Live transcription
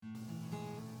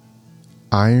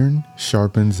Iron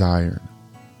Sharpens Iron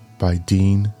by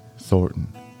Dean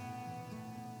Thornton.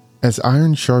 As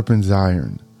iron sharpens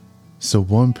iron, so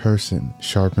one person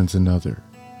sharpens another.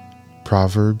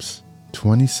 Proverbs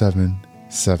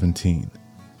 27:17.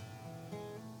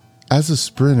 As a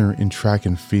sprinter in track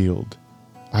and field,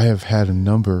 I have had a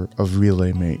number of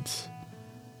relay mates.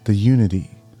 The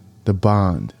unity, the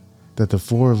bond that the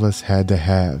four of us had to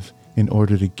have in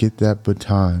order to get that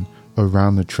baton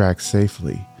around the track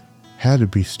safely had to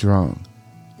be strong,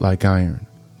 like iron.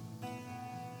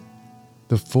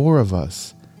 The four of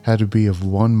us had to be of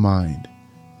one mind.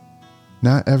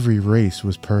 Not every race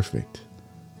was perfect,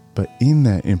 but in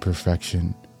that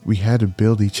imperfection, we had to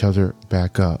build each other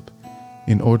back up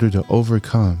in order to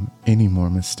overcome any more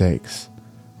mistakes,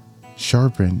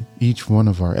 sharpen each one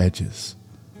of our edges.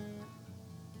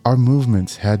 Our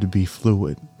movements had to be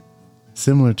fluid,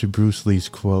 similar to Bruce Lee's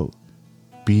quote,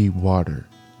 "Be water."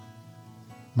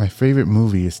 My favorite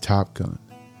movie is Top Gun,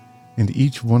 and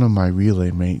each one of my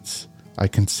relay mates I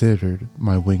considered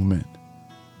my wingmen.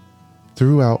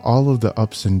 Throughout all of the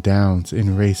ups and downs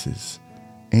in races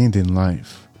and in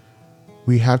life,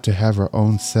 we have to have our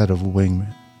own set of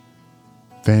wingmen.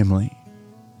 Family,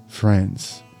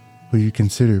 friends, who you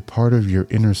consider part of your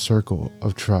inner circle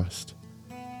of trust.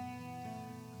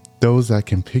 Those that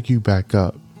can pick you back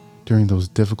up during those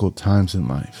difficult times in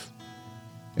life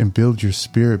and build your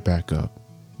spirit back up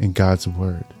in God's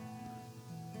Word.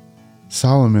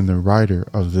 Solomon, the writer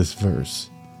of this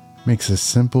verse, makes a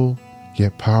simple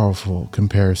yet powerful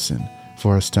comparison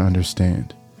for us to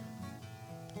understand.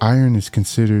 Iron is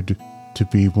considered to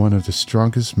be one of the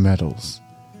strongest metals,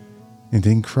 and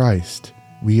in Christ,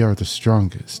 we are the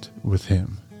strongest with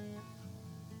Him.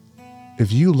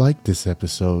 If you liked this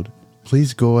episode,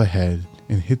 please go ahead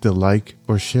and hit the like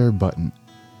or share button,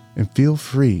 and feel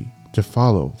free to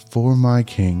follow For My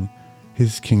King,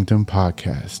 His Kingdom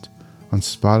podcast on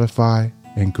Spotify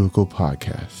and Google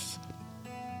Podcasts.